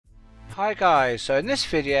Hi guys, so in this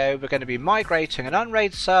video we're going to be migrating an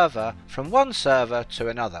Unraid server from one server to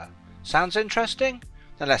another. Sounds interesting?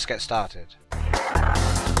 Then let's get started.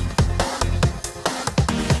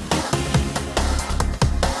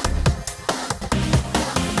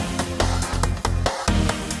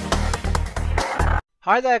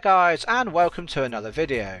 Hi there guys, and welcome to another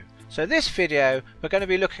video. So this video we're going to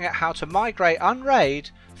be looking at how to migrate Unraid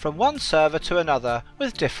from one server to another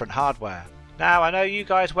with different hardware. Now I know you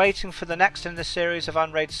guys waiting for the next in the series of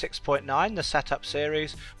Unraid 6.9, the setup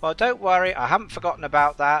series. Well, don't worry, I haven't forgotten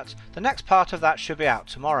about that. The next part of that should be out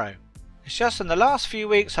tomorrow. It's just in the last few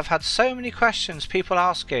weeks I've had so many questions, people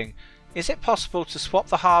asking, is it possible to swap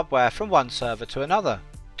the hardware from one server to another?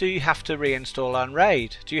 Do you have to reinstall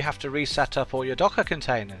Unraid? Do you have to reset up all your Docker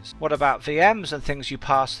containers? What about VMs and things you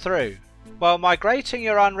pass through? Well, migrating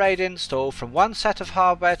your Unraid install from one set of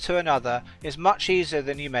hardware to another is much easier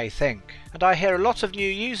than you may think. And I hear a lot of new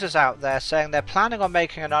users out there saying they're planning on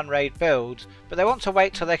making an Unraid build, but they want to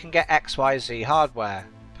wait till they can get XYZ hardware.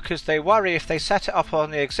 Because they worry if they set it up on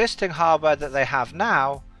the existing hardware that they have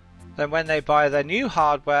now, then when they buy their new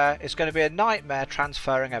hardware, it's going to be a nightmare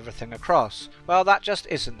transferring everything across. Well, that just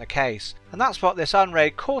isn't the case. And that's what this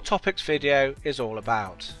Unraid Core Topics video is all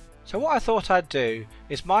about. So what I thought I'd do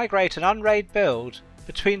is migrate an Unraid build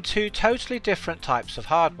between two totally different types of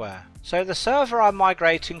hardware. So the server I'm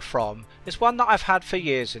migrating from is one that I've had for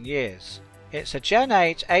years and years. It's a Gen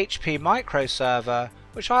 8 HP micro server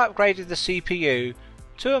which I upgraded the CPU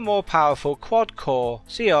to a more powerful quad-core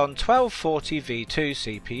Xeon 1240 V2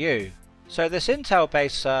 CPU. So this Intel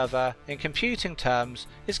based server in computing terms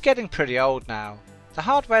is getting pretty old now. The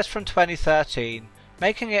hardware's from 2013,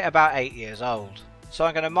 making it about 8 years old. So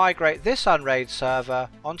I'm going to migrate this Unraid server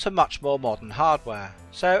onto much more modern hardware.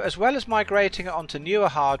 So as well as migrating it onto newer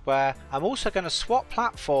hardware, I'm also going to swap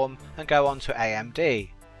platform and go onto AMD.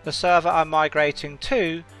 The server I'm migrating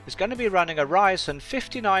to is going to be running a Ryzen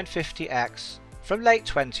 5950X from late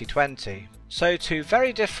 2020. So two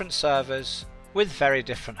very different servers with very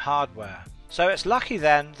different hardware. So it's lucky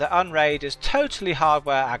then that Unraid is totally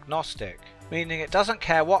hardware agnostic, meaning it doesn't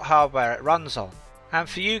care what hardware it runs on. And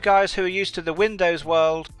for you guys who are used to the Windows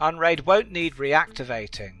world, Unraid won't need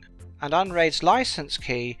reactivating. And Unraid's license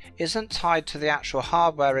key isn't tied to the actual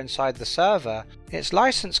hardware inside the server. Its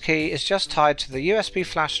license key is just tied to the USB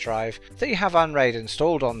flash drive that you have Unraid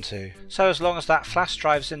installed onto. So as long as that flash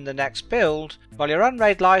drive's in the next build, well, your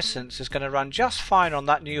Unraid license is going to run just fine on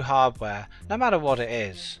that new hardware, no matter what it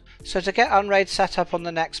is. So to get Unraid set up on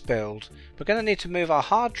the next build, we're going to need to move our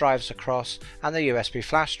hard drives across and the USB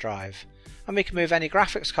flash drive. And we can move any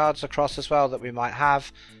graphics cards across as well that we might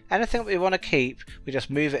have. Anything that we want to keep, we just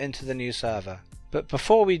move it into the new server. But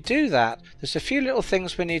before we do that, there's a few little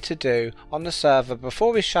things we need to do on the server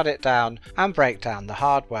before we shut it down and break down the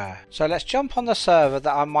hardware. So let's jump on the server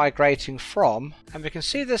that I'm migrating from, and we can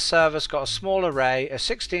see this server's got a small array, a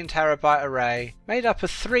 16TB array, made up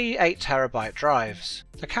of 3 8TB drives.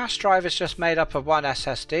 The cache drive is just made up of one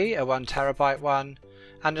SSD, a 1TB one,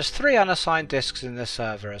 and there's 3 unassigned disks in this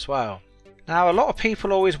server as well. Now a lot of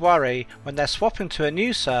people always worry when they're swapping to a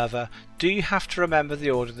new server, do you have to remember the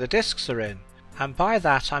order the disks are in? And by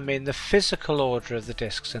that I mean the physical order of the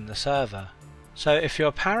disks in the server. So if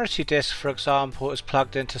your parity disk, for example, is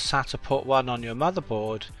plugged into SATA port 1 on your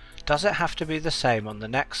motherboard, does it have to be the same on the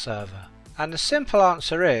next server? And the simple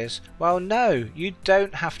answer is, well, no, you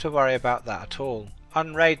don't have to worry about that at all.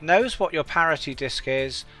 Unraid knows what your parity disk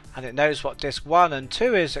is, and it knows what disk 1 and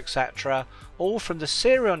 2 is, etc., all from the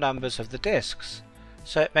serial numbers of the disks.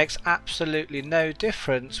 So it makes absolutely no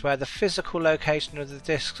difference where the physical location of the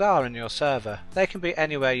disks are in your server. They can be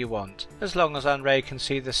anywhere you want. As long as Unraid can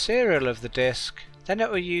see the serial of the disk, then it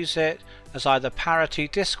will use it as either parity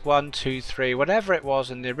disk 1, 2, 3, whatever it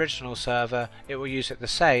was in the original server, it will use it the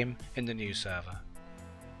same in the new server.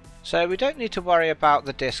 So we don't need to worry about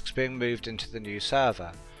the disks being moved into the new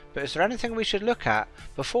server. But is there anything we should look at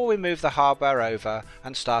before we move the hardware over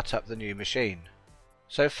and start up the new machine?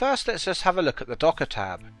 So first let's just have a look at the Docker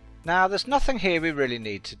tab. Now there's nothing here we really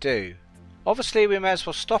need to do. Obviously we may as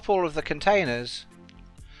well stop all of the containers,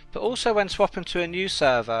 but also when swapping to a new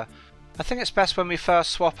server, I think it's best when we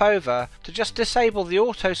first swap over to just disable the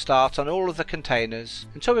auto start on all of the containers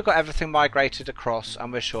until we've got everything migrated across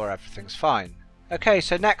and we're sure everything's fine. Okay,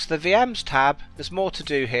 so next the VMs tab, there's more to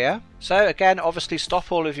do here. So again, obviously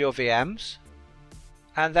stop all of your VMs.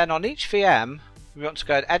 And then on each VM, we want to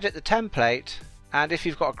go and edit the template. And if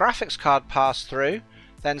you've got a graphics card pass through,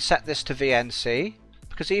 then set this to VNC.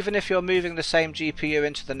 Because even if you're moving the same GPU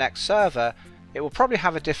into the next server, it will probably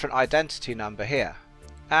have a different identity number here.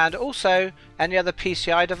 And also, any other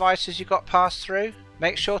PCI devices you got passed through,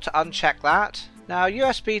 make sure to uncheck that. Now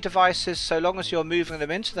USB devices, so long as you're moving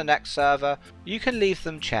them into the next server, you can leave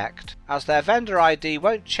them checked, as their vendor ID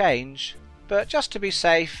won't change, but just to be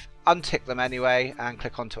safe, untick them anyway and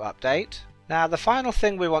click on to update. Now the final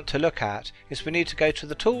thing we want to look at is we need to go to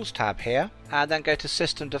the Tools tab here and then go to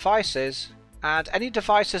System Devices, and any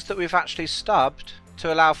devices that we've actually stubbed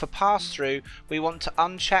to allow for pass-through, we want to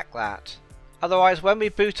uncheck that. Otherwise when we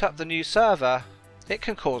boot up the new server, it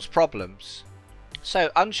can cause problems. So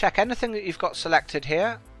uncheck anything that you've got selected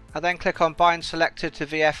here and then click on Bind Selected to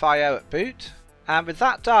VFIO at boot, and with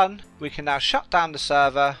that done we can now shut down the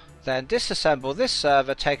server, then disassemble this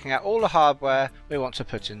server, taking out all the hardware we want to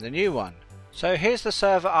put in the new one. So here's the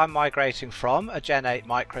server I'm migrating from, a Gen 8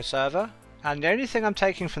 micro server, and the only thing I'm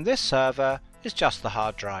taking from this server is just the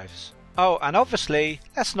hard drives. Oh, and obviously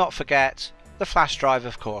let's not forget the flash drive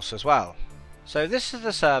of course as well. So this is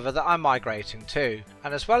the server that I'm migrating to,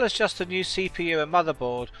 and as well as just a new CPU and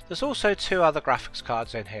motherboard, there's also 2 other graphics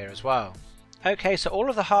cards in here as well. Okay, so all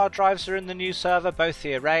of the hard drives are in the new server, both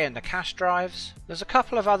the array and the cache drives. There's a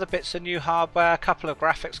couple of other bits of new hardware, a couple of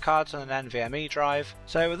graphics cards and an NVMe drive.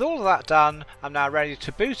 So with all of that done, I'm now ready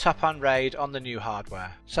to boot up Unraid on the new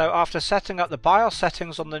hardware. So after setting up the BIOS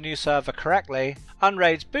settings on the new server correctly,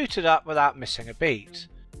 Unraid's booted up without missing a beat.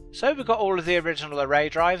 So we've got all of the original array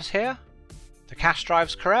drives here. The cache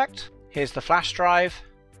drive's correct. Here's the flash drive.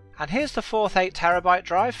 And here's the fourth 8TB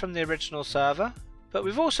drive from the original server. But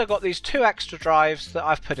we've also got these 2 extra drives that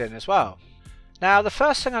I've put in as well. Now the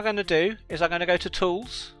first thing I'm going to do is I'm going to go to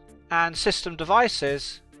Tools and System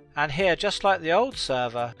Devices, and here, just like the old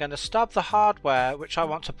server, I'm going to stub the hardware which I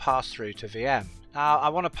want to pass through to VM. Now I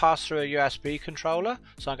want to pass through a USB controller,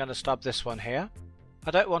 so I'm going to stub this one here.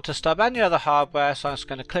 I don't want to stub any other hardware, so I'm just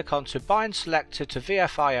going to click on to Bind Selected to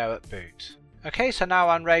VFIO at boot. Okay, so now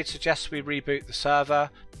Unraid suggests we reboot the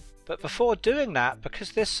server. But before doing that,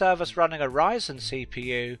 because this server's running a Ryzen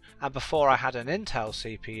CPU and before I had an Intel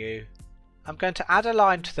CPU, I'm going to add a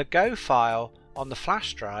line to the Go file on the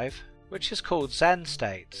flash drive, which is called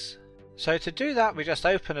zenstates. So to do that, we just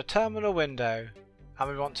open a terminal window and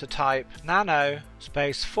we want to type nano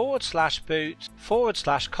space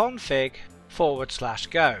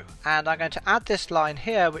 /boot/config/go, and I'm going to add this line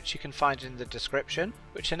here, which you can find in the description,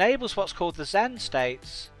 which enables what's called the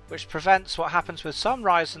zenstates, which prevents what happens with some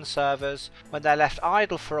Ryzen servers. When they're left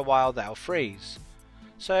idle for a while, they'll freeze.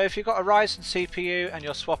 So if you've got a Ryzen CPU and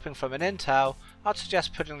you're swapping from an Intel, I'd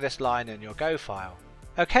suggest putting this line in your Go file.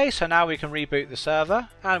 Okay, so now we can reboot the server,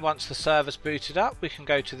 and once the server's booted up we can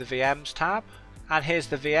go to the VMs tab, and here's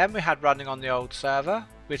the VM we had running on the old server.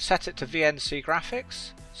 We'd set it to VNC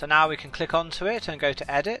graphics, so now we can click onto it and go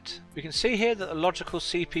to edit. We can see here that the logical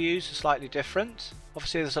CPUs are slightly different.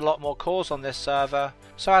 Obviously there's a lot more cores on this server,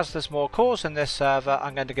 so as there's more cores in this server,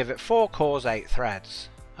 I'm going to give it 4 cores, 8 threads.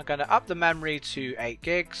 I'm going to up the memory to 8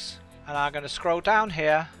 gigs, and I'm going to scroll down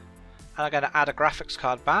here, and I'm going to add a graphics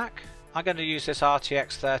card back. I'm going to use this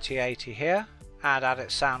RTX 3080 here, and add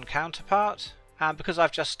its sound counterpart, and because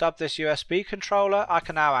I've just stubbed this USB controller, I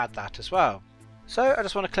can now add that as well. So I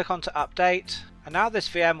just want to click on to update, and now this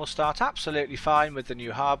VM will start absolutely fine with the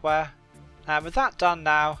new hardware. And with that done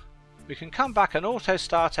now, we can come back and auto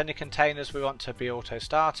start any containers we want to be auto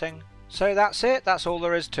starting. So that's it, that's all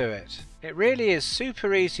there is to it. It really is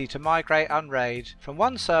super easy to migrate Unraid from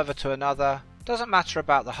one server to another. Doesn't matter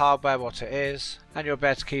about the hardware what it is, and you'll be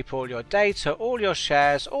able to keep all your data, all your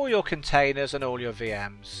shares, all your containers and all your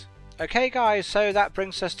VMs. Okay guys, so that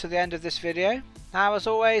brings us to the end of this video. Now as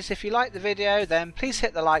always, if you like the video then please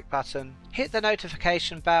hit the like button, hit the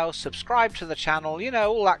notification bell, subscribe to the channel, you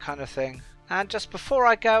know, all that kind of thing. And just before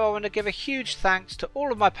I go, I want to give a huge thanks to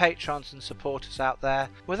all of my patrons and supporters out there,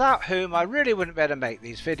 without whom I really wouldn't be able to make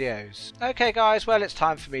these videos. Okay guys, well it's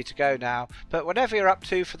time for me to go now, but whatever you're up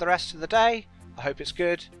to for the rest of the day, I hope it's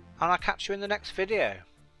good, and I'll catch you in the next video.